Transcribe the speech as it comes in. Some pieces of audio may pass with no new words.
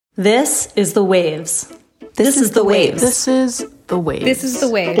This is The Waves. This is The Waves. This is The Waves. This is The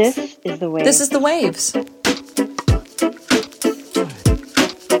Waves. This is The Waves. This is The Waves.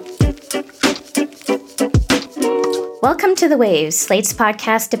 Welcome to The Waves, Slate's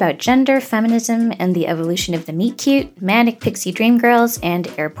podcast about gender, feminism, and the evolution of the meet-cute, manic pixie dream girls, and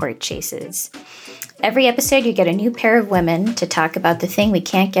airport chases. Every episode, you get a new pair of women to talk about the thing we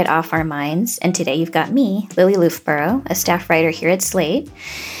can't get off our minds. And today you've got me, Lily Loofborough, a staff writer here at Slate,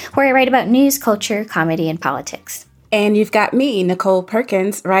 where I write about news, culture, comedy, and politics. And you've got me, Nicole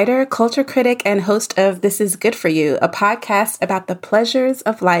Perkins, writer, culture critic, and host of This Is Good For You, a podcast about the pleasures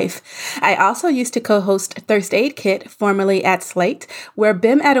of life. I also used to co-host Thirst Aid Kit, formerly at Slate, where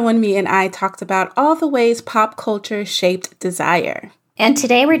Bim Adewunmi and I talked about all the ways pop culture shaped desire. And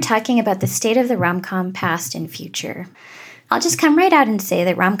today we're talking about the state of the rom-com past and future. I'll just come right out and say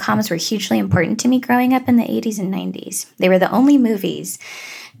that rom-coms were hugely important to me growing up in the 80s and 90s. They were the only movies,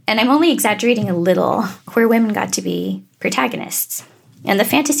 and I'm only exaggerating a little, where women got to be protagonists. And the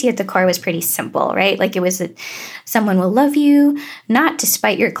fantasy at the core was pretty simple, right? Like it was that someone will love you, not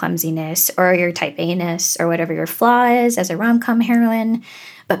despite your clumsiness or your type A-ness or whatever your flaw is as a rom-com heroine,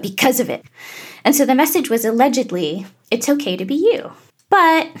 but because of it. And so the message was allegedly, it's okay to be you.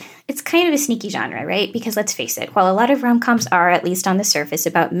 But it's kind of a sneaky genre, right? Because let's face it, while a lot of rom-coms are, at least on the surface,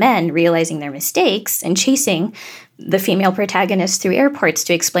 about men realizing their mistakes and chasing the female protagonists through airports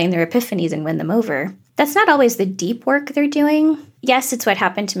to explain their epiphanies and win them over, that's not always the deep work they're doing. Yes, it's what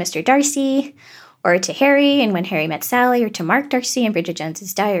happened to Mr. Darcy, or to Harry in When Harry Met Sally, or to Mark Darcy in Bridget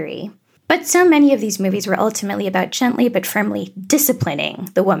Jones's Diary. But so many of these movies were ultimately about gently but firmly disciplining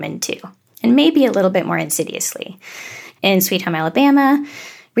the woman too, and maybe a little bit more insidiously. In Sweet Home Alabama,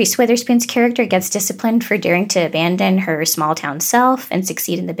 Reese Witherspoon's character gets disciplined for daring to abandon her small-town self and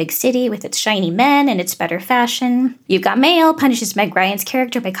succeed in the big city with its shiny men and its better fashion. You've Got Mail punishes Meg Ryan's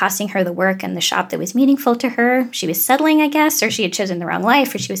character by costing her the work and the shop that was meaningful to her. She was settling, I guess, or she had chosen the wrong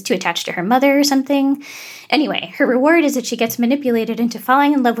life, or she was too attached to her mother or something. Anyway, her reward is that she gets manipulated into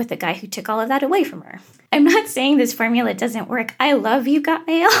falling in love with the guy who took all of that away from her. I'm not saying this formula doesn't work. I love You've Got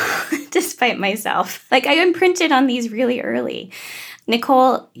Mail, despite myself. Like, I imprinted on these really early.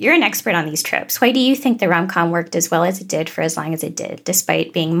 Nicole, you're an expert on these tropes. Why do you think the rom-com worked as well as it did for as long as it did,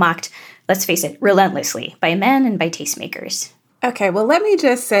 despite being mocked, let's face it, relentlessly by men and by tastemakers? Okay, well, let me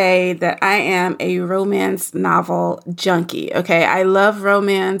just say that I am a romance novel junkie, okay? I love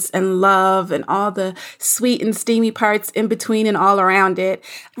romance and love and all the sweet and steamy parts in between and all around it.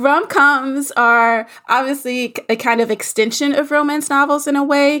 Rom-coms are obviously a kind of extension of romance novels in a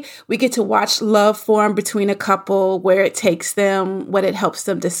way. We get to watch love form between a couple, where it takes them, what it helps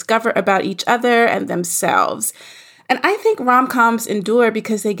them discover about each other and themselves. And I think rom-coms endure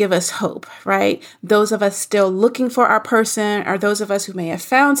because they give us hope, right? Those of us still looking for our person, or those of us who may have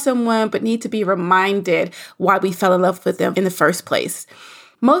found someone but need to be reminded why we fell in love with them in the first place.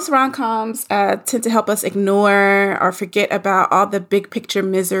 Most rom-coms tend to help us ignore or forget about all the big picture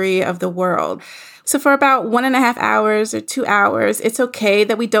misery of the world. So for about 1.5 hours or 2 hours, it's okay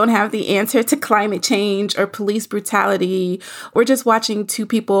that we don't have the answer to climate change or police brutality. We're just watching two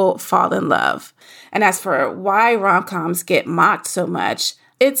people fall in love. And as for why rom-coms get mocked so much,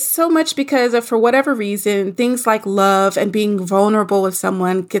 it's so much because of, for whatever reason, things like love and being vulnerable with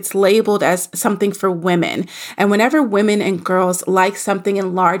someone gets labeled as something for women. And whenever women and girls like something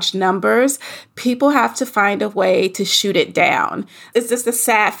in large numbers, people have to find a way to shoot it down. It's just a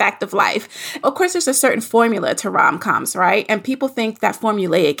sad fact of life. Of course, there's a certain formula to rom-coms, right? And people think that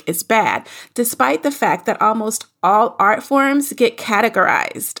formulaic is bad, despite the fact that almost all art forms get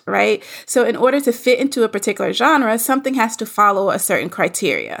categorized, right? So in order to fit into a particular genre, something has to follow a certain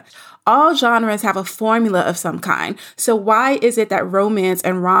criteria. All genres have a formula of some kind. So why is it that romance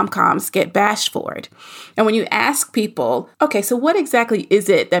and rom-coms get bashed for it? And when you ask people, okay, so what exactly is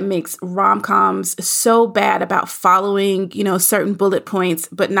it that makes rom-coms so bad about following, certain bullet points,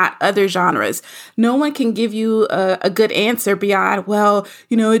 but not other genres? No one can give you a good answer beyond, well,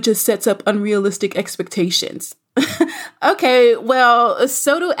 it just sets up unrealistic expectations. Okay, well,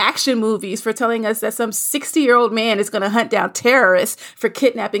 so do action movies for telling us that some 60-year-old man is going to hunt down terrorists for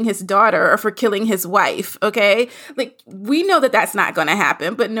kidnapping his daughter or for killing his wife, okay? Like, we know that that's not going to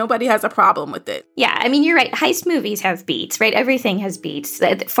happen, but nobody has a problem with it. Yeah, I mean, you're right. Heist movies have beats, right? Everything has beats.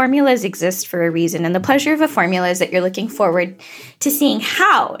 Formulas exist for a reason, and the pleasure of a formula is that you're looking forward to seeing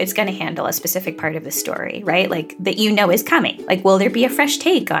how it's going to handle a specific part of the story, right? Like, that is coming. Like, will there be a fresh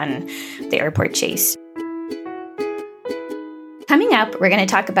take on the airport chase? Coming up, we're going to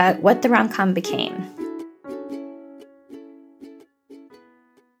talk about what the rom-com became.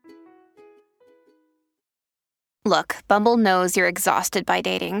 Look, Bumble knows you're exhausted by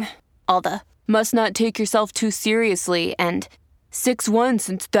dating. All the must not take yourself too seriously and 6'1"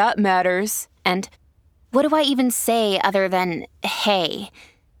 since that matters. And what do I even say other than, hey?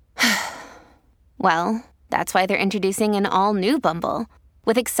 Well, that's why they're introducing an all-new Bumble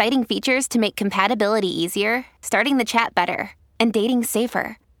with exciting features to make compatibility easier, starting the chat better, and dating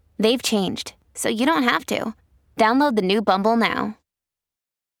safer. They've changed, so you don't have to. Download the new Bumble now.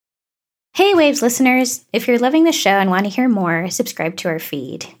 Hey Waves listeners, if you're loving the show and want to hear more, subscribe to our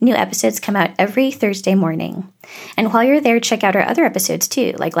feed. New episodes come out every Thursday morning. And while you're there, check out our other episodes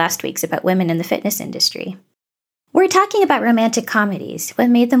too, like last week's about women in the fitness industry. We're talking about romantic comedies, what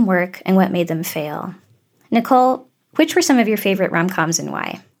made them work and what made them fail. Nicole, which were some of your favorite rom-coms and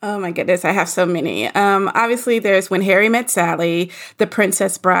why? Oh my goodness, I have so many. Obviously, there's When Harry Met Sally, The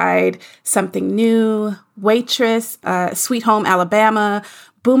Princess Bride, Something New, Waitress, Sweet Home Alabama,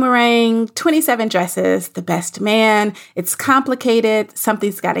 Boomerang, 27 Dresses, The Best Man, It's Complicated,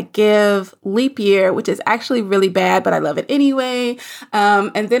 Something's Gotta Give, Leap Year, which is actually really bad, but I love it anyway.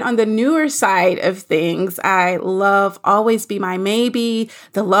 And then on the newer side of things, I love Always Be My Maybe,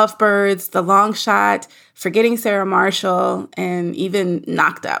 The Lovebirds, The Long Shot, Forgetting Sarah Marshall, and even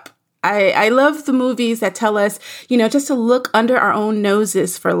Knocked Up. I love the movies that tell us, just to look under our own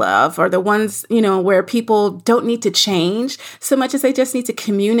noses for love, or the ones, where people don't need to change so much as they just need to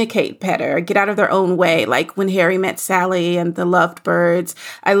communicate better, get out of their own way, like When Harry Met Sally and The Lovebirds.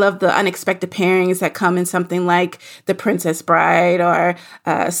 I love the unexpected pairings that come in something like The Princess Bride or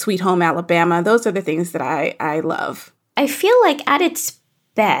Sweet Home Alabama. Those are the things that I love. I feel like at its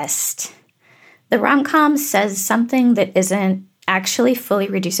best, the rom-com says something that isn't actually fully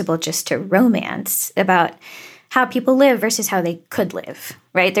reducible just to romance about how people live versus how they could live,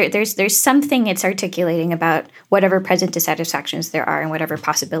 right? There's something it's articulating about whatever present dissatisfactions there are and whatever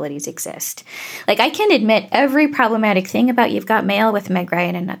possibilities exist. Like, I can admit every problematic thing about You've Got Mail with Meg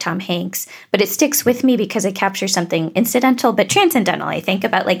Ryan and Tom Hanks, but it sticks with me because it captures something incidental but transcendental, I think,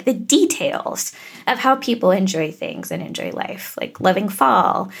 about like the details of how people enjoy things and enjoy life, like loving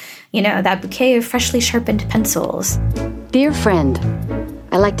fall, that bouquet of freshly sharpened pencils. Dear friend,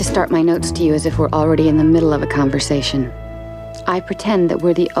 I like to start my notes to you as if we're already in the middle of a conversation. I pretend that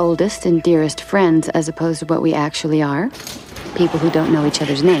we're the oldest and dearest friends as opposed to what we actually are. People who don't know each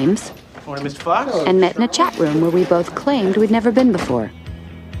other's names. Morning, Mr. Fox. And met in a chat room where we both claimed we'd never been before.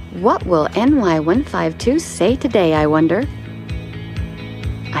 What will NY152 say today, I wonder?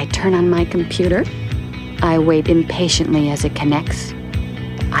 I turn on my computer. I wait impatiently as it connects.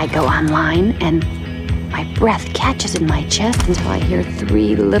 I go online and my breath catches in my chest until I hear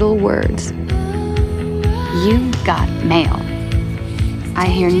 3 little words. You got mail. I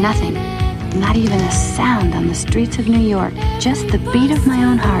hear nothing, not even a sound on the streets of New York, just the beat of my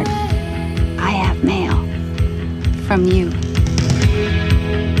own heart. I have mail. From you.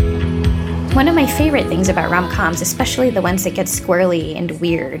 One of my favorite things about rom-coms, especially the ones that get squirrely and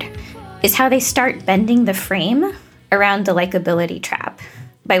weird, is how they start bending the frame around the likability trap,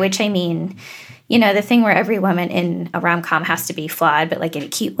 by which I mean, the thing where every woman in a rom-com has to be flawed, but like in a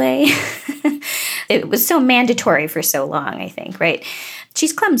cute way. It was so mandatory for so long, I think, right?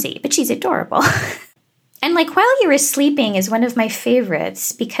 She's clumsy, but she's adorable. And like While You Were Sleeping is one of my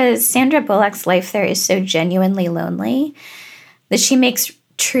favorites because Sandra Bullock's life there is so genuinely lonely that she makes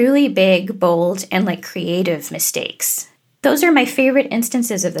truly big, bold, and like creative mistakes. Those are my favorite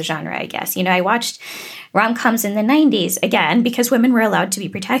instances of the genre, I guess. I watched rom-coms in the 90s, again, because women were allowed to be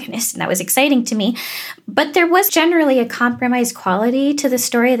protagonists, and that was exciting to me. But there was generally a compromised quality to the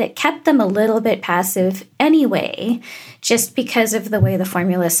story that kept them a little bit passive anyway, just because of the way the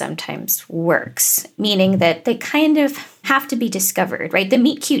formula sometimes works, meaning that they kind of have to be discovered, right? The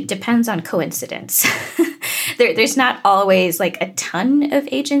meet cute depends on coincidence. There's not always like a ton of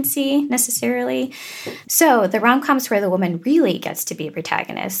agency necessarily. So the rom-coms where the woman really gets to be a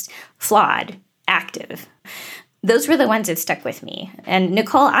protagonist, flawed, active, those were the ones that stuck with me. And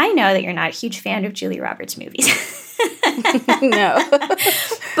Nicole, I know that you're not a huge fan of Julia Roberts movies. No.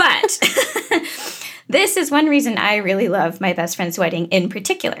 But this is one reason I really love My Best Friend's Wedding in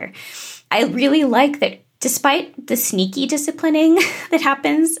particular. I really like that despite the sneaky disciplining that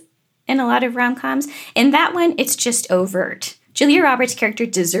happens in a lot of rom-coms, in that one, it's just overt. Julia Roberts' character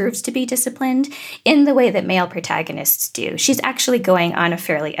deserves to be disciplined in the way that male protagonists do. She's actually going on a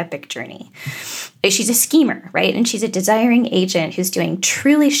fairly epic journey. She's a schemer, right? And she's a desiring agent who's doing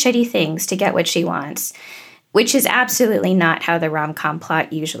truly shitty things to get what she wants, which is absolutely not how the rom-com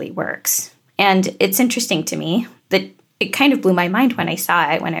plot usually works. And it's interesting to me that it kind of blew my mind when I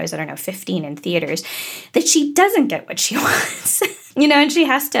saw it when I was, 15 in theaters, that she doesn't get what she wants, and she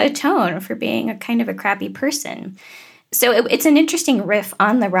has to atone for being a kind of a crappy person. So it's an interesting riff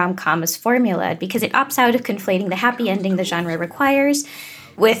on the rom-com's formula because it opts out of conflating the happy ending the genre requires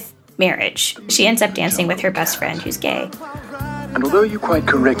with marriage. She ends up dancing with her best friend who's gay. And although you quite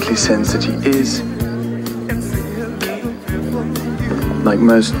correctly sense that he is, like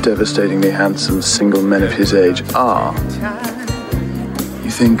most devastatingly handsome single men of his age are,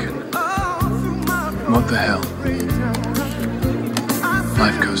 you think, what the hell?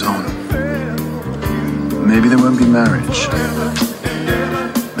 Life goes on. Maybe there won't be marriage.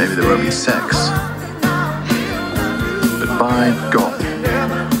 Maybe there won't be sex. But by God,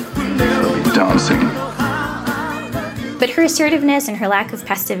 there'll be dancing. But her assertiveness and her lack of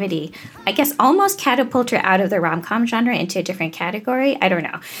passivity, I guess, almost catapult her out of the rom-com genre into a different category. I don't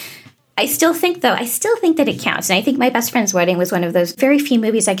know. I still think that it counts. And I think My Best Friend's Wedding was one of those very few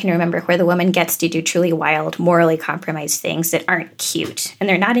movies I can remember where the woman gets to do truly wild, morally compromised things that aren't cute and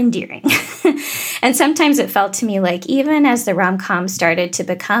they're not endearing. And sometimes it felt to me like even as the rom-com started to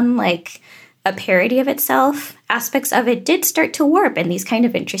become like a parody of itself, aspects of it did start to warp in these kind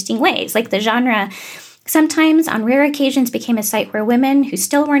of interesting ways. Like the genre sometimes, on rare occasions, became a site where women, who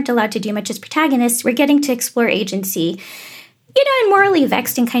still weren't allowed to do much as protagonists, were getting to explore agency, in morally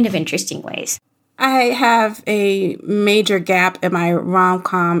vexed and kind of interesting ways. I have a major gap in my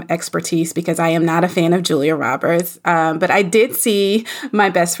rom-com expertise because I am not a fan of Julia Roberts. But I did see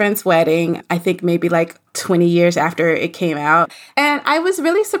My Best Friend's Wedding, I think maybe like 20 years after it came out. And I was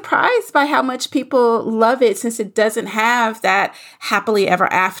really surprised by how much people love it since it doesn't have that happily ever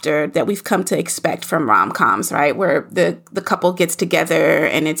after that we've come to expect from rom-coms, right? Where the couple gets together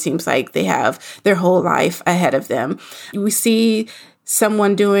and it seems like they have their whole life ahead of them. We see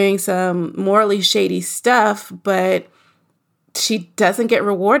someone doing some morally shady stuff, but she doesn't get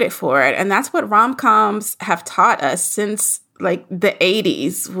rewarded for it. And that's what rom-coms have taught us since like the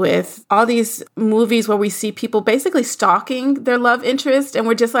 80s, with all these movies where we see people basically stalking their love interest and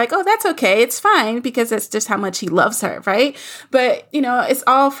we're just like, oh, that's okay. It's fine because that's just how much he loves her, right? But, it's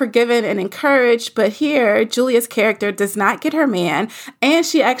all forgiven and encouraged. But here, Julia's character does not get her man, and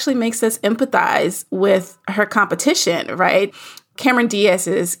she actually makes us empathize with her competition, right? Cameron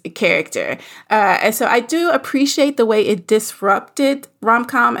Diaz's character. And so I do appreciate the way it disrupted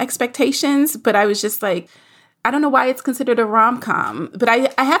rom-com expectations, but I was just like, I don't know why it's considered a rom-com, but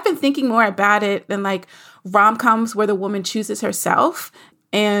I have been thinking more about it than like rom-coms where the woman chooses herself.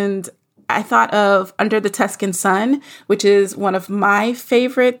 And I thought of Under the Tuscan Sun, which is one of my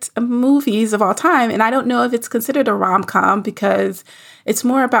favorite movies of all time. And I don't know if it's considered a rom-com because it's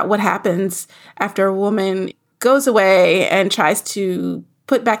more about what happens after a woman goes away and tries to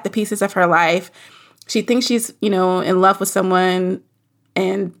put back the pieces of her life. She thinks she's, in love with someone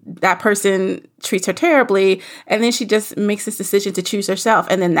and that person treats her terribly. And then she just makes this decision to choose herself.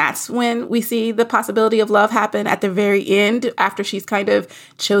 And then that's when we see the possibility of love happen at the very end after she's kind of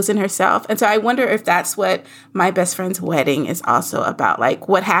chosen herself. And so I wonder if that's what My Best Friend's Wedding is also about, like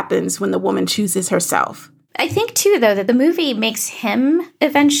what happens when the woman chooses herself. I think, too, though, that the movie makes him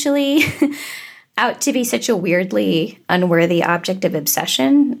eventually out to be such a weirdly unworthy object of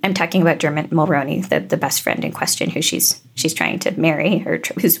obsession. I'm talking about Dermot Mulroney, the best friend in question, who she's trying to marry, or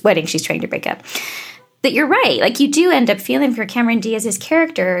whose wedding she's trying to break up. That you're right. Like, you do end up feeling for Cameron Diaz's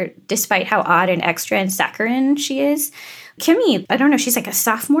character, despite how odd and extra and saccharine she is. Kimmy, I don't know, she's like a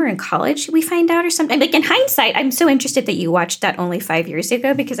sophomore in college, we find out, or something. Like, in hindsight, I'm so interested that you watched that only 5 years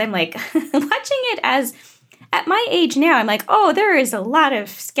ago, because I'm like, watching it as, at my age now, I'm like, oh, there is a lot of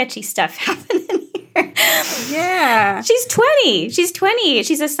sketchy stuff happening here. Yeah. She's 20.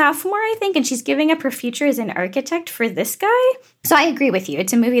 She's a sophomore, I think, and she's giving up her future as an architect for this guy. So I agree with you.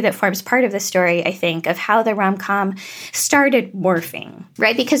 It's a movie that forms part of the story, I think, of how the rom-com started morphing,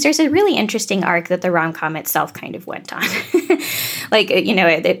 right? Because there's a really interesting arc that the rom-com itself kind of went on. Like,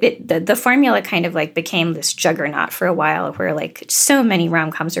 the formula kind of like became this juggernaut for a while where like so many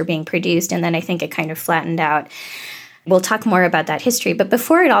rom-coms were being produced, and then I think it kind of flattened out. We'll talk more about that history. But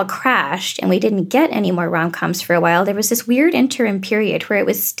before it all crashed and we didn't get any more rom-coms for a while, there was this weird interim period where it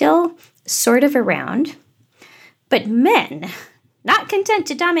was still sort of around, but men, not content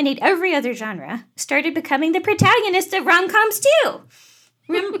to dominate every other genre, started becoming the protagonists of rom-coms too.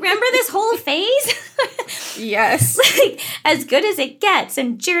 Remember this whole phase? Yes. Like, as good as it gets.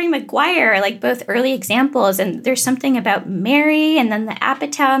 And Jerry Maguire are like both early examples. And there's something about Mary, and then the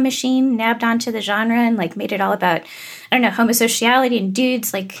Apatow machine nabbed onto the genre and like made it all about, I don't know, homosexuality and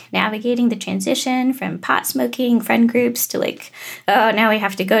dudes like navigating the transition from pot smoking friend groups to like, oh, now we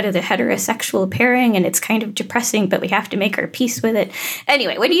have to go to the heterosexual pairing and it's kind of depressing, but we have to make our peace with it.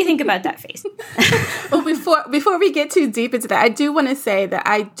 Anyway, what do you think about that phase? Well, before we get too deep into that, I do want to say that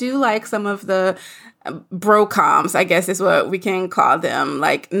I do like some of the brocoms, I guess is what we can call them,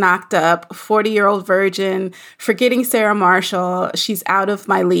 like Knocked Up, 40-Year-Old Virgin, Forgetting Sarah Marshall, She's Out of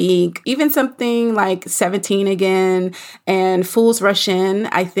My League, even something like 17 Again and Fools Rush In,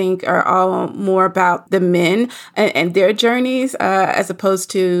 I think are all more about the men and their journeys as opposed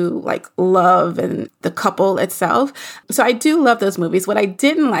to like love and the couple itself. So I do love those movies. What I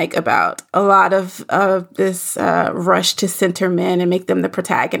didn't like about a lot of this rush to center men and make them the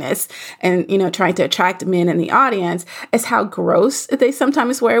protagonists and, you know, trying to attract men in the audience is how gross they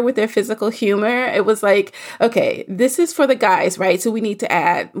sometimes were with their physical humor. It was like, okay, this is for the guys, right? So we need to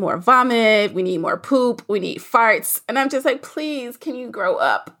add more vomit, we need more poop, we need farts. And I'm just like, please, can you grow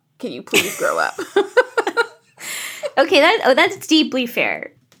up? Can you please grow up? Okay, that's deeply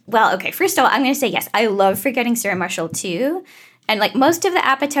fair. Well, okay, first of all, I'm going to say yes, I love Forgetting Sarah Marshall too. And like most of the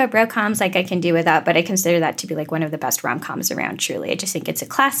Apatow brocoms, like I can do without, but I consider that to be like one of the best rom-coms around, truly. I just think it's a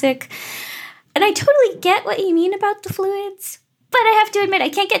classic. And I totally get what you mean about the fluids, but I have to admit, I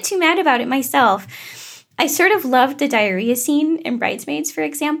can't get too mad about it myself. I sort of loved the diarrhea scene in Bridesmaids, for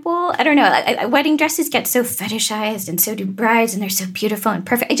example. I don't know, wedding dresses get so fetishized, and so do brides, and they're so beautiful and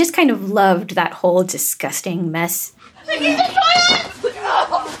perfect. I just kind of loved that whole disgusting mess. Mickey, the toilet!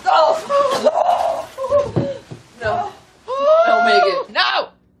 No. No, Megan. No!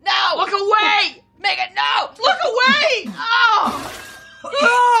 No! Look away! Megan, no! Look away! Oh!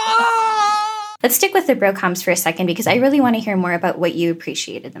 Let's stick with the brocoms for a second, because I really want to hear more about what you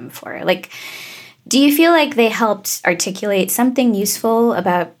appreciated them for. Like, do you feel like they helped articulate something useful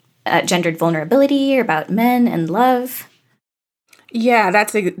about gendered vulnerability or about men and love? Yeah,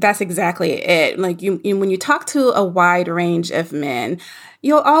 that's exactly it. Like you when you talk to a wide range of men,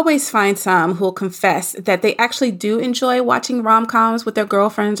 you'll always find some who'll confess that they actually do enjoy watching rom-coms with their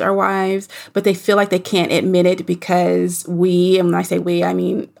girlfriends or wives, but they feel like they can't admit it because we, and when I say we, I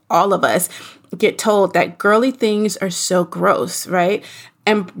mean all of us, get told that girly things are so gross, right?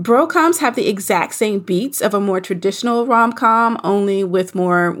 And brocoms have the exact same beats of a more traditional rom-com, only with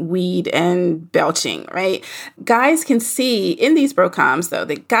more weed and belching, right? Guys can see, in these brocoms though,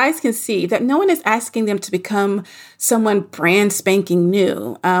 that guys can see that no one is asking them to become someone brand spanking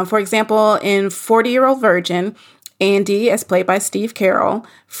new. For example, in 40-Year-Old Virgin, Andy, as played by Steve Carell,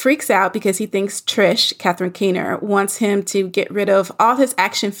 freaks out because he thinks Trish, Catherine Keener, wants him to get rid of all his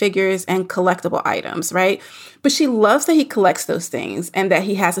action figures and collectible items, right? But she loves that he collects those things and that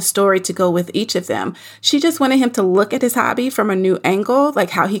he has a story to go with each of them. She just wanted him to look at his hobby from a new angle, like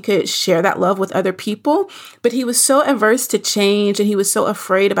how he could share that love with other people. But he was so averse to change, and he was so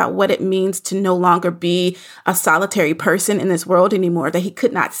afraid about what it means to no longer be a solitary person in this world anymore, that he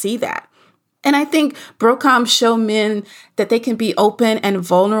could not see that. And I think brocoms show men that they can be open and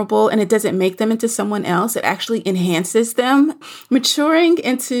vulnerable, and it doesn't make them into someone else. It actually enhances them. Maturing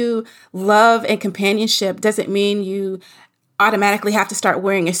into love and companionship doesn't mean you automatically have to start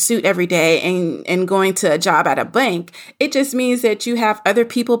wearing a suit every day and going to a job at a bank. It just means that you have other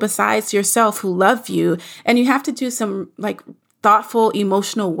people besides yourself who love you, and you have to do some like thoughtful,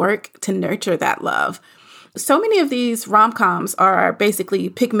 emotional work to nurture that love. So many of these rom-coms are basically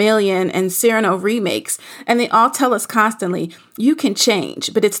Pygmalion and Cyrano remakes, and they all tell us constantly, you can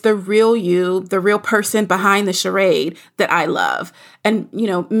change, but it's the real you, the real person behind the charade that I love. And, you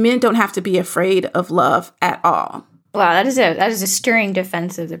know, men don't have to be afraid of love at all. Wow, that is a stirring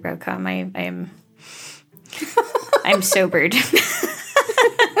defense of the brocom. I'm sobered.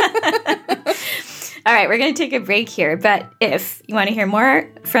 All right, we're going to take a break here, but if you want to hear more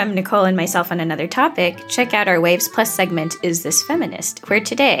from Nicole and myself on another topic, check out our Waves Plus segment, Is This Feminist?, where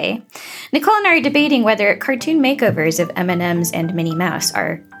today, Nicole and I are debating whether cartoon makeovers of M&Ms and Minnie Mouse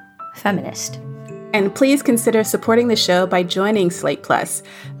are feminist. And please consider supporting the show by joining Slate Plus.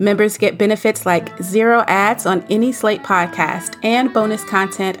 Members get benefits like 0 ads on any Slate podcast and bonus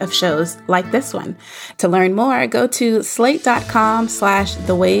content of shows like this one. To learn more, go to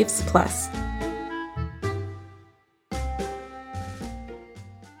slate.com/thewavesplus.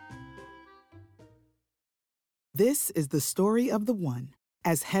 This is the story of the one.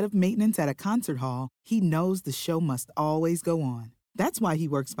 As head of maintenance at a concert hall, he knows the show must always go on. That's why he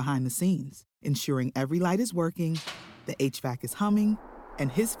works behind the scenes, ensuring every light is working, the HVAC is humming,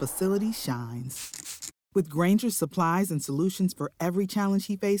 and his facility shines. With Grainger's supplies and solutions for every challenge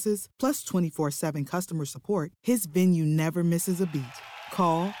he faces, plus 24/7 customer support, his venue never misses a beat.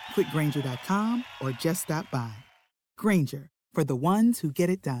 Call quickgrainger.com or just stop by. Grainger, for the ones who get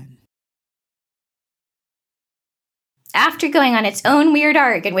it done. After going on its own weird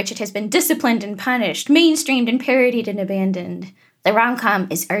arc in which it has been disciplined and punished, mainstreamed and parodied and abandoned, the rom-com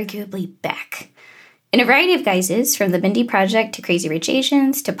is arguably back. In a variety of guises, from the Mindy Project to Crazy Rich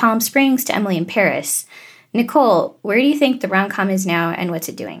Asians to Palm Springs to Emily in Paris. Nicole, where do you think the rom-com is now and what's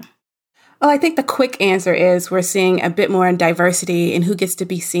it doing? Well, I think the quick answer is we're seeing a bit more diversity in who gets to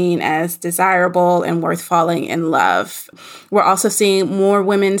be seen as desirable and worth falling in love. We're also seeing more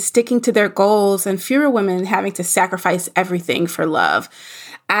women sticking to their goals and fewer women having to sacrifice everything for love.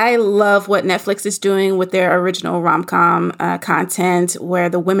 I love what Netflix is doing with their original rom-com content, where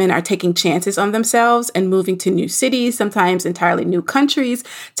the women are taking chances on themselves and moving to new cities, sometimes entirely new countries,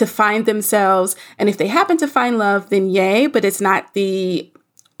 to find themselves. And if they happen to find love, then yay, but it's not the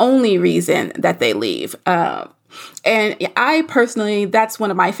only reason that they leave. And I personally, that's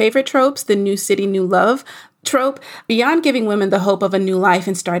one of my favorite tropes, the new city, new love trope. Beyond giving women the hope of a new life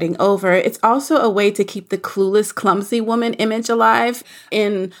and starting over, it's also a way to keep the clueless, clumsy woman image alive.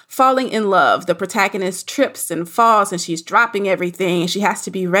 In Falling in Love, the protagonist trips and falls and she's dropping everything and she has to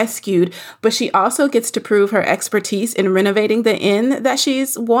be rescued, but she also gets to prove her expertise in renovating the inn that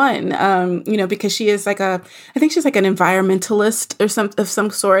she's won, because she is I think she's like an environmentalist or of some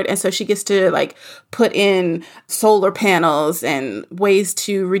sort. And so she gets to like put in solar panels and ways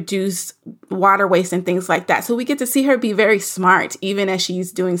to reduce water waste and things like that. So we get to see her be very smart, even as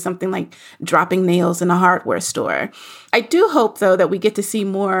she's doing something like dropping nails in a hardware store. I do hope, though, that we get to see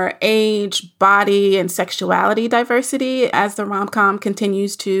more age, body, and sexuality diversity as the rom-com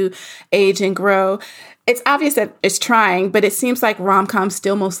continues to age and grow. It's obvious that it's trying, but it seems like rom-coms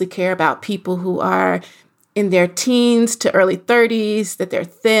still mostly care about people who are in their teens to early 30s, that they're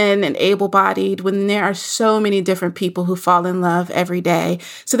thin and able-bodied, when there are so many different people who fall in love every day.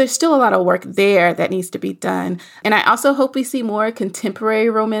 So there's still a lot of work there that needs to be done. And I also hope we see more contemporary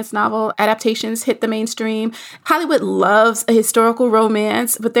romance novel adaptations hit the mainstream. Hollywood loves a historical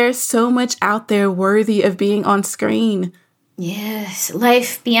romance, but there's so much out there worthy of being on screen. Yes,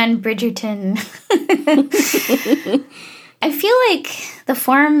 Life Beyond Bridgerton. I feel like the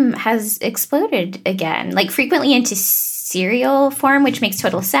form has exploded again, like frequently into serial form, which makes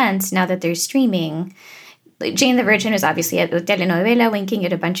total sense now that there's streaming. Like Jane the Virgin is obviously a telenovela winking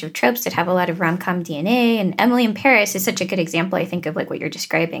at a bunch of tropes that have a lot of rom-com DNA, and Emily in Paris is such a good example, I think, of like what you're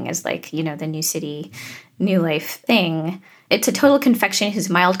describing as like, the new city, new life thing. It's a total confection whose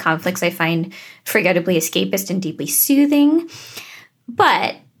mild conflicts I find forgettably escapist and deeply soothing.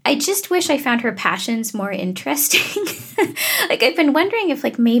 But I just wish I found her passions more interesting. Like, I've been wondering if,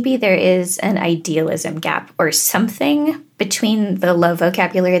 like, maybe there is an idealism gap or something between the love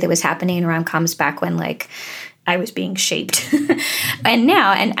vocabulary that was happening in rom-coms back when, like, I was being shaped. And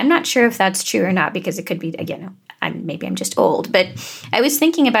now, and I'm not sure if that's true or not, because it could be, again, maybe I'm just old, but I was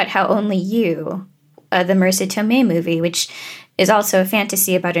thinking about how Only You, the Marissa Tomei movie, which is also a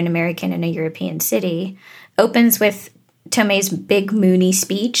fantasy about an American in a European city, opens with Tomei's big Mooney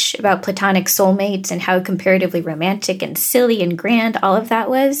speech about platonic soulmates and how comparatively romantic and silly and grand all of that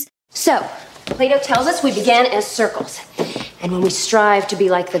was. So, Plato tells us we began as circles. And when we strived to be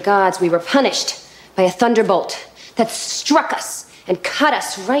like the gods, we were punished by a thunderbolt that struck us and cut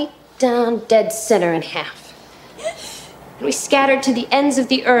us right down dead center in half. And we scattered to the ends of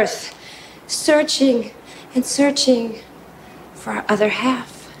the earth, searching and searching for our other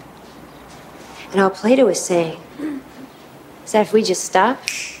half. And all Plato is saying is that if we just stop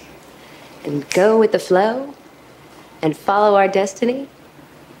and go with the flow and follow our destiny,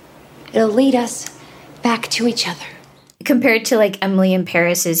 it'll lead us back to each other. Compared to like Emily in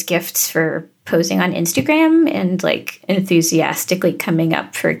Paris's gifts for posing on Instagram and like enthusiastically coming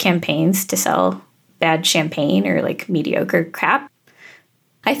up for campaigns to sell bad champagne or like mediocre crap.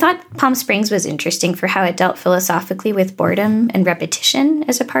 I thought Palm Springs was interesting for how it dealt philosophically with boredom and repetition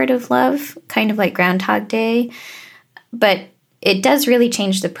as a part of love, kind of like Groundhog Day. But it does really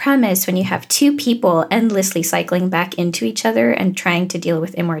change the premise when you have two people endlessly cycling back into each other and trying to deal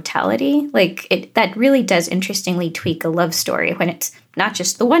with immortality. Like, that really does interestingly tweak a love story when it's not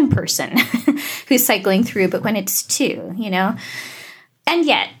just the one person who's cycling through, but when it's two, And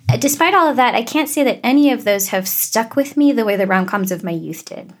yet, despite all of that, I can't say that any of those have stuck with me the way the rom-coms of my youth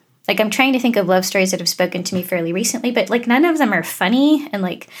did. Like, I'm trying to think of love stories that have spoken to me fairly recently, but, like, none of them are funny, and,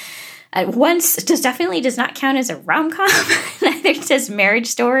 like, Once definitely does not count as a rom-com. There's this Marriage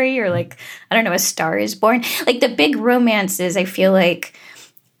Story or like, I don't know, A Star is Born. Like the big romances, I feel like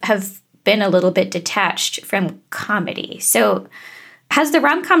have been a little bit detached from comedy. So has the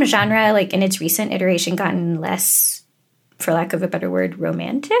rom-com genre, like in its recent iteration, gotten less, for lack of a better word,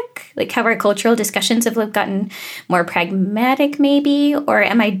 romantic? Like have our cultural discussions have gotten more pragmatic maybe? Or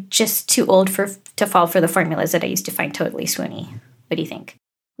am I just too old to fall for the formulas that I used to find totally swoony? What do you think?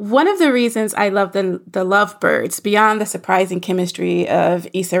 One of the reasons I love the Lovebirds, beyond the surprising chemistry of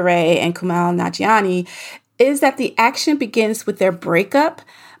Issa Rae and Kumail Nanjiani, is that the action begins with their breakup,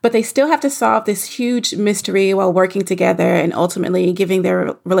 but they still have to solve this huge mystery while working together and ultimately giving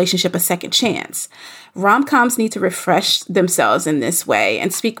their relationship a second chance. Rom-coms need to refresh themselves in this way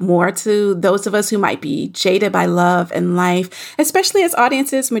and speak more to those of us who might be jaded by love and life, especially as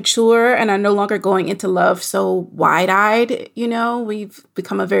audiences mature and are no longer going into love so wide-eyed. You know, we've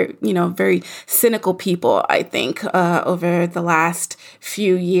become a very cynical people, I think, over the last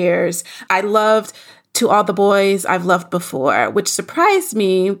few years. I loved To All the Boys I've Loved Before, which surprised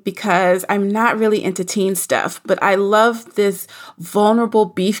me because I'm not really into teen stuff, but I love this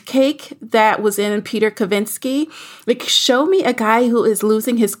vulnerable beefcake that was in Peter Kavinsky. Like, show me a guy who is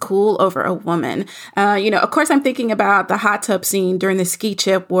losing his cool over a woman. Of course, I'm thinking about the hot tub scene during the ski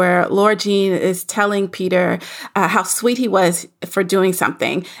trip where Laura Jean is telling Peter how sweet he was for doing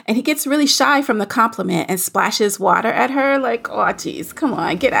something. And he gets really shy from the compliment and splashes water at her like, oh, geez, come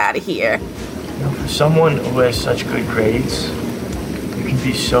on, get out of here. For someone who has such good grades, you can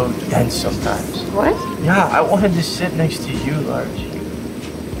be so dense sometimes. What? Yeah, I wanted to sit next to you, Large.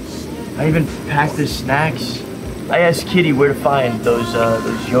 I even packed the snacks. I asked Kitty where to find those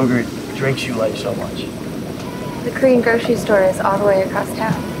yogurt drinks you like so much. The Korean grocery store is all the way across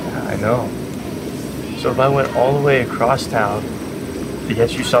town. Yeah, I know. So if I went all the way across town to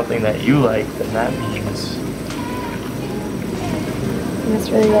get you something that you like, then that means... You must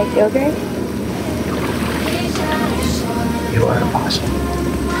really like yogurt? You are awesome.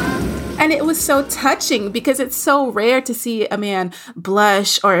 And it was so touching because it's so rare to see a man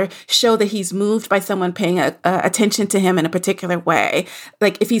blush or show that he's moved by someone paying attention to him in a particular way.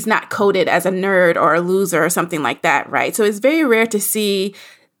 Like if he's not coded as a nerd or a loser or something like that, right? So it's very rare to see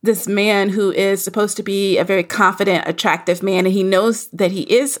this man who is supposed to be a very confident, attractive man, and he knows that he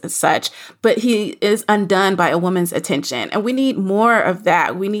is such, but he is undone by a woman's attention. And we need more of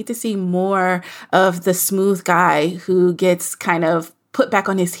that. We need to see more of the smooth guy who gets kind of put back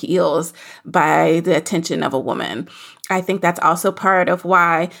on his heels by the attention of a woman. I think that's also part of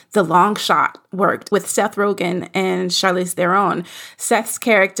why The Long Shot worked with Seth Rogen and Charlize Theron. Seth's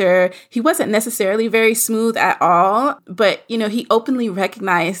character, he wasn't necessarily very smooth at all, but, he openly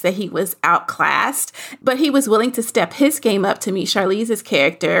recognized that he was outclassed, but he was willing to step his game up to meet Charlize's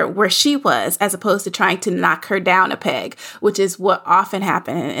character where she was, as opposed to trying to knock her down a peg, which is what often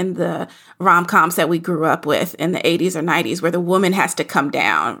happened in the rom-coms that we grew up with in the 80s or 90s, where the woman has to come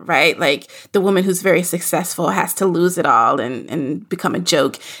down, right? Like the woman who's very successful has to lose it all and become a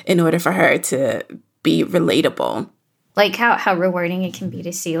joke in order for her to be relatable. Like how rewarding it can be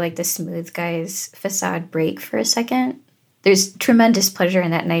to see like the smooth guy's facade break for a second. There's tremendous pleasure in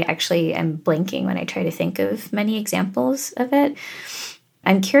that, and I actually am blanking when I try to think of many examples of it.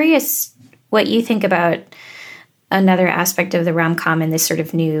 I'm curious what you think about another aspect of the rom-com in this sort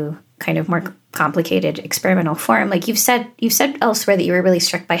of new kind of more complicated experimental form. Like you've said elsewhere that you were really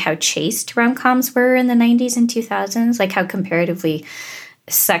struck by how chaste rom-coms were in the 90s and 2000s, like how comparatively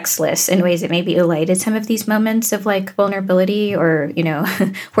sexless in ways that maybe elided some of these moments of like vulnerability or,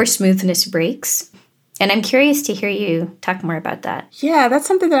 where smoothness breaks. And I'm curious to hear you talk more about that. Yeah, that's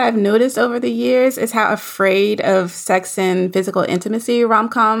something that I've noticed over the years is how afraid of sex and physical intimacy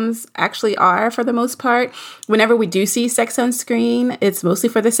rom-coms actually are for the most part. Whenever we do see sex on screen, it's mostly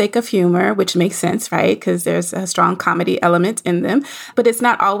for the sake of humor, which makes sense, right? Because there's a strong comedy element in them. But it's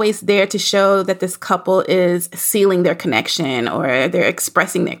not always there to show that this couple is sealing their connection or they're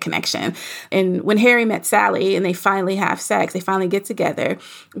expressing their connection. And when Harry met Sally and they finally have sex, they finally get together,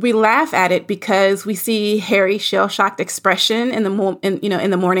 we laugh at it because we see Harry's shell-shocked expression in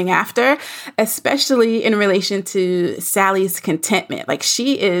the morning after, especially in relation to Sally's contentment. Like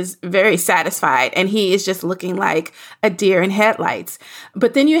she is very satisfied and he is just looking like a deer in headlights.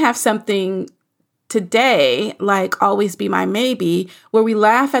 But then you have something today, like Always Be My Maybe, where we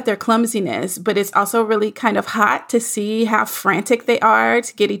laugh at their clumsiness, but it's also really kind of hot to see how frantic they are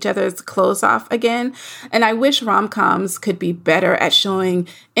to get each other's clothes off again. And I wish rom-coms could be better at showing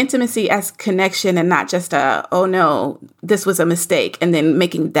intimacy as connection and not just oh no, this was a mistake, and then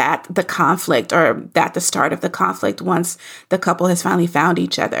making that the conflict or that the start of the conflict once the couple has finally found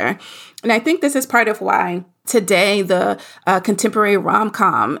each other. And I think this is part of why Today, the contemporary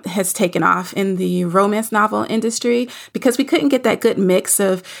rom-com has taken off in the romance novel industry because we couldn't get that good mix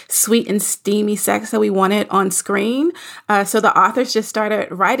of sweet and steamy sex that we wanted on screen. So the authors just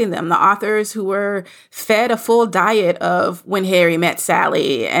started writing them. The authors who were fed a full diet of When Harry Met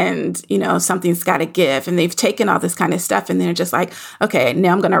Sally and, Something's Gotta Give. And they've taken all this kind of stuff and they're just like, okay,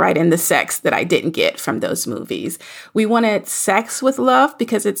 now I'm going to write in the sex that I didn't get from those movies. We wanted sex with love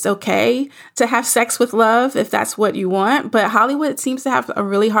because it's okay to have sex with love if that's what you want. But Hollywood seems to have a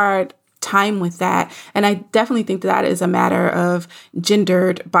really hard time with that. And I definitely think that is a matter of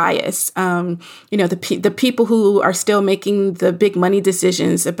gendered bias. The people who are still making the big money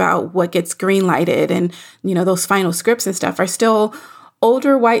decisions about what gets greenlighted and, those final scripts and stuff are still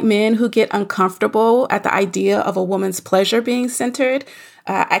older white men who get uncomfortable at the idea of a woman's pleasure being centered.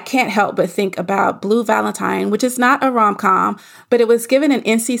 I can't help but think about Blue Valentine, which is not a rom-com, but it was given an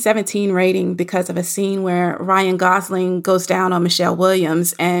NC-17 rating because of a scene where Ryan Gosling goes down on Michelle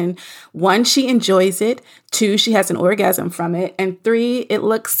Williams. And 1, she enjoys it. 2, she has an orgasm from it. And 3, it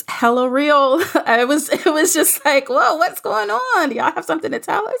looks hella real. It was just like, whoa, what's going on? Do y'all have something to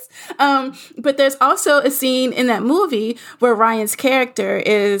tell us? But there's also a scene in that movie where Ryan's character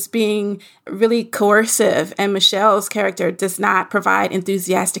is being really coercive and Michelle's character does not provide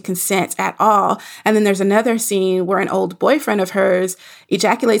enthusiastic consent at all. And then there's another scene where an old boyfriend of hers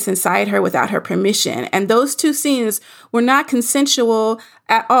ejaculates inside her without her permission. And those 2 scenes were not consensual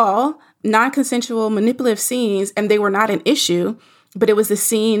at all, non-consensual manipulative scenes, and they were not an issue. But it was a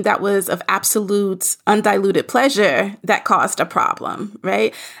scene that was of absolute undiluted pleasure that caused a problem,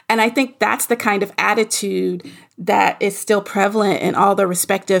 right? And I think that's the kind of attitude that is still prevalent in all the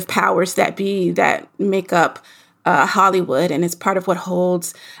respective powers that be that make up Hollywood, and it's part of what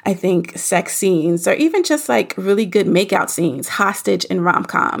holds, I think, sex scenes or even just like really good makeout scenes hostage in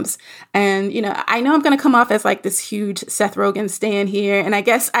rom-coms. And, I know I'm going to come off as like this huge Seth Rogen stan here, and I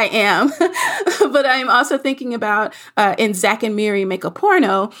guess I am, but I'm also thinking about in Zack and Miri Make a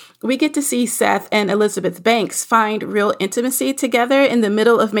Porno, we get to see Seth and Elizabeth Banks find real intimacy together in the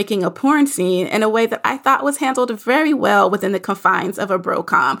middle of making a porn scene in a way that I thought was handled very well within the confines of a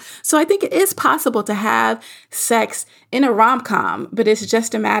bro-com. So I think it is possible to have sex in a rom-com, but it's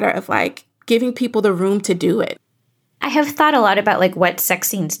just a matter of like giving people the room to do it. I have thought a lot about like what sex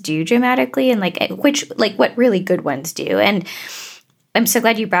scenes do dramatically and what really good ones do. And I'm so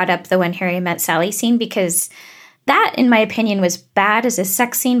glad you brought up the When Harry Met Sally scene because that, in my opinion, was bad as a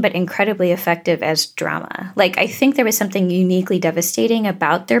sex scene, but incredibly effective as drama. Like, I think there was something uniquely devastating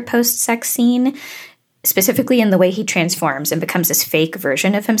about their post-sex scene, specifically in the way he transforms and becomes this fake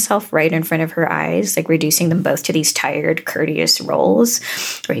version of himself right in front of her eyes, like reducing them both to these tired, courteous roles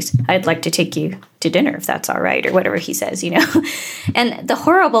where he's, I'd like to take you to dinner if that's all right, or whatever he says, And the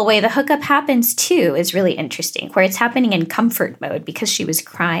horrible way the hookup happens, too, is really interesting, where it's happening in comfort mode because she was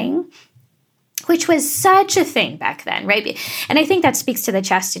crying, which was such a thing back then, right? And I think that speaks to the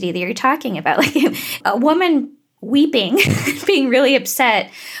chastity that you're talking about. Like a woman weeping, being really upset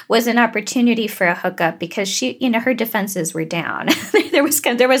was an opportunity for a hookup because she, her defenses were down.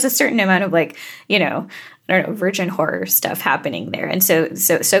 there was a certain amount of virgin horror stuff happening there. And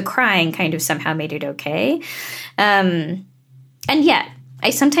so crying kind of somehow made it okay. And yet,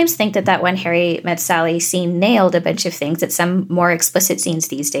 I sometimes think that When Harry Met Sally scene nailed a bunch of things that some more explicit scenes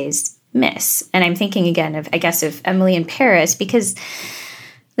these days miss. And I'm thinking again of Emily in Paris, because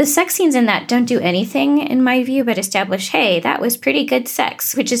the sex scenes in that don't do anything, in my view, but establish, hey, that was pretty good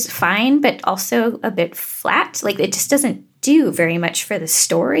sex, which is fine, but also a bit flat. Like, it just doesn't do very much for the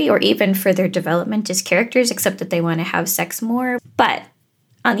story or even for their development as characters, except that they want to have sex more. But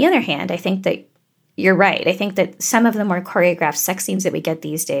on the other hand, I think that you're right. I think that some of the more choreographed sex scenes that we get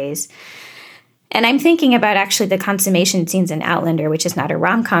these days, and I'm thinking about actually the consummation scenes in Outlander, which is not a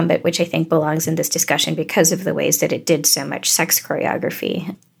rom-com, but which I think belongs in this discussion because of the ways that it did so much sex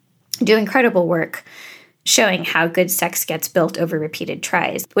choreography, do incredible work showing how good sex gets built over repeated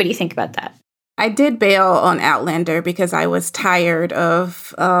tries. What do you think about that? I did bail on Outlander because I was tired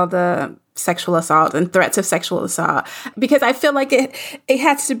of the sexual assault and threats of sexual assault, because I feel like it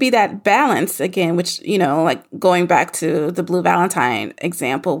has to be that balance again, which, like going back to the Blue Valentine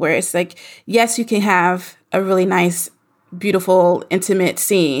example, where it's like, yes, you can have a really nice, beautiful, intimate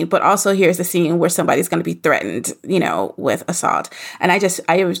scene, but also here's a scene where somebody's going to be threatened, with assault. And I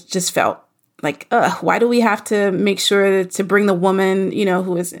just felt like, why do we have to make sure to bring the woman,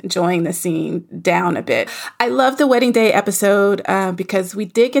 who is enjoying the scene down a bit? I love the wedding day episode because we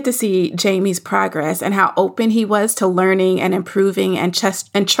did get to see Jamie's progress and how open he was to learning and improving and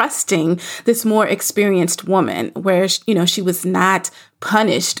trusting this more experienced woman, where, she was not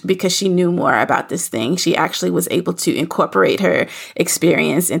punished because she knew more about this thing. She actually was able to incorporate her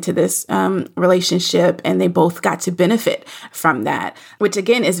experience into this relationship, and they both got to benefit from that, which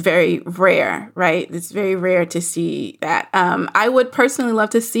again is very rare, right? It's very rare to see that. I would personally love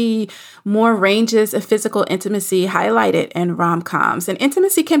to see more ranges of physical intimacy highlighted in rom-coms. And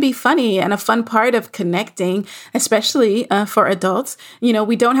intimacy can be funny and a fun part of connecting, especially for adults. You know,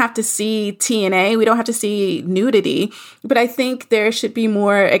 we don't have to see TNA, we don't have to see nudity, but I think there should be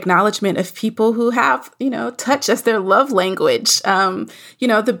more acknowledgement of people who have, you know, touch as their love language. You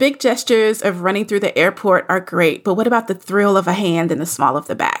know, the big gestures of running through the airport are great, but what about the thrill of a hand in the small of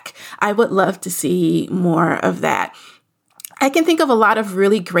the back? I would love to see more of that. I can think of a lot of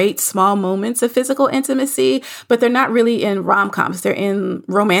really great small moments of physical intimacy, but they're not really in rom-coms. They're in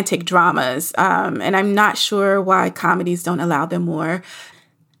romantic dramas. And I'm not sure why comedies don't allow them more.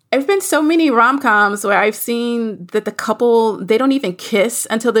 There've been so many rom-coms where I've seen that the couple, they don't even kiss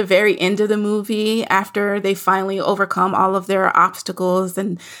until the very end of the movie after they finally overcome all of their obstacles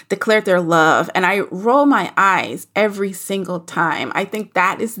and declared their love. And I roll my eyes every single time. I think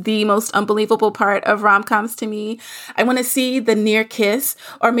that is the most unbelievable part of rom-coms to me. I want to see the near kiss,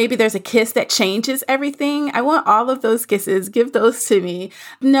 or maybe there's a kiss that changes everything. I want all of those kisses. Give those to me.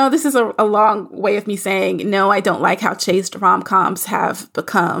 No, this is a long way of me saying, no, I don't like how chaste rom-coms have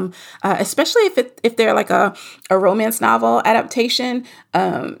become. Especially if they're like a romance novel adaptation.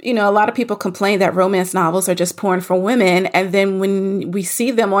 You know, a lot of people complain that romance novels are just porn for women. And then when we see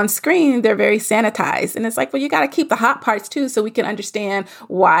them on screen, they're very sanitized. And it's like, well, you got to keep the hot parts too, so we can understand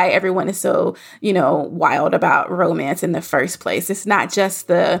why everyone is so, you know, wild about romance in the first place. It's not just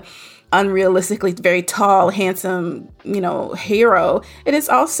the unrealistically very tall, handsome, you know, hero. It is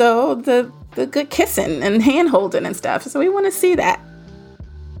also the good kissing and hand holding and stuff. So we want to see that.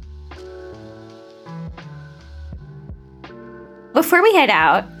 Before we head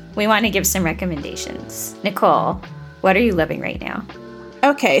out, we want to give some recommendations. Nicole, what are you loving right now?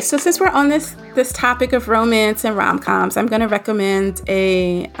 Okay, so since we're on this topic of romance and rom-coms, I'm going to recommend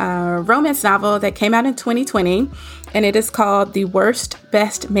a romance novel that came out in 2020, and it is called The Worst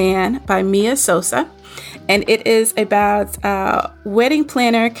Best Man by Mia Sosa. And it is about wedding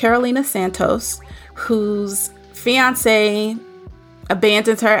planner Carolina Santos, whose fiance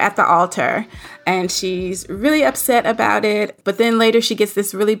abandons her at the altar, and she's really upset about it. But then later she gets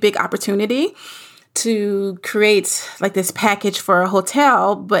this really big opportunity to create like this package for a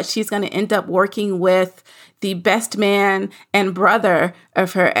hotel, but she's going to end up working with the best man and brother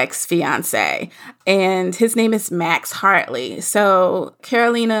of her ex-fiance. And his name is Max Hartley. So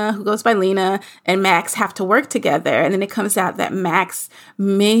Carolina, who goes by Lena, and Max have to work together. And then it comes out that Max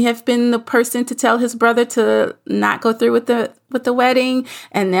may have been the person to tell his brother to not go through with the wedding.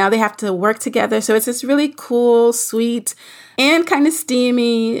 And now they have to work together. So it's this really cool, sweet, and kind of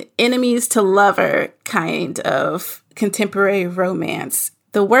steamy enemies to lover kind of contemporary romance.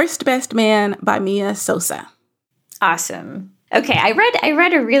 The Worst Best Man by Mia Sosa. Awesome. Okay, I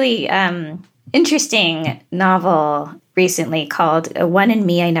read a really interesting novel recently called One in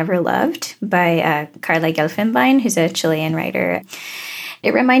Me I Never Loved by Carla Gelfenbein, who's a Chilean writer.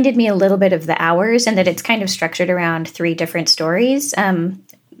 It reminded me a little bit of The Hours, and that it's kind of structured around 3 different stories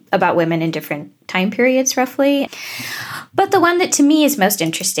about women in different time periods, roughly. But the one that to me is most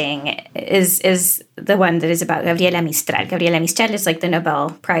interesting is the one that is about Gabriela Mistral. Gabriela Mistral is like the Nobel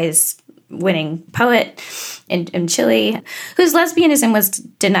Prize winning poet in Chile, whose lesbianism was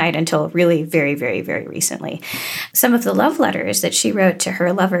denied until really very, very, very recently. Some of the love letters that she wrote to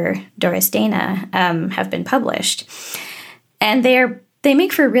her lover, Doris Dana, have been published. And they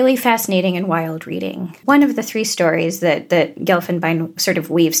make for really fascinating and wild reading. One of the 3 stories that Gelfenbein sort of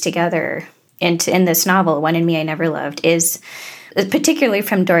weaves together in this novel, One in Me I Never Loved, is particularly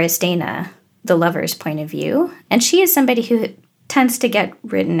from Doris Dana, the lover's point of view. And she is somebody who tends to get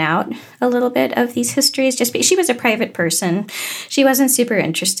written out a little bit of these histories. She was a private person. She wasn't super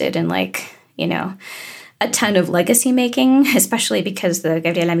interested in, like, you know, a ton of legacy making, especially because the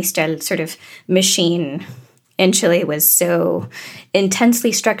Gabriela Mistral sort of machine in Chile was so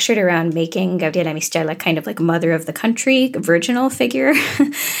intensely structured around making Gabriela Mistral a kind of like mother of the country, virginal figure.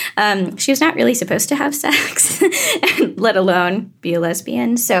 She was not really supposed to have sex, let alone be a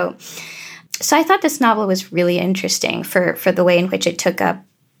lesbian. So I thought this novel was really interesting for the way in which it took up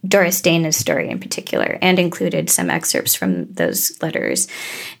Doris Dana's story in particular, and included some excerpts from those letters,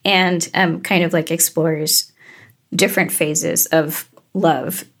 and kind of like explores different phases of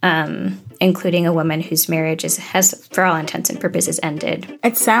love, including a woman whose marriage has, for all intents and purposes, ended.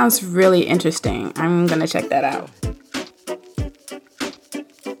 It sounds really interesting. I'm going to check that out.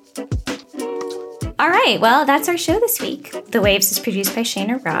 All right, well, that's our show this week. The Waves is produced by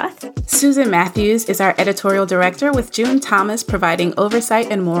Shayna Roth. Susan Matthews is our editorial director, with June Thomas providing oversight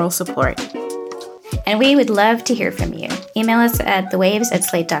and moral support. And we would love to hear from you. Email us at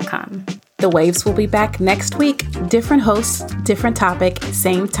thewaves@slate.com. The Waves will be back next week. Different hosts, different topic,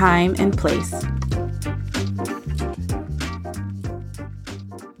 same time and place.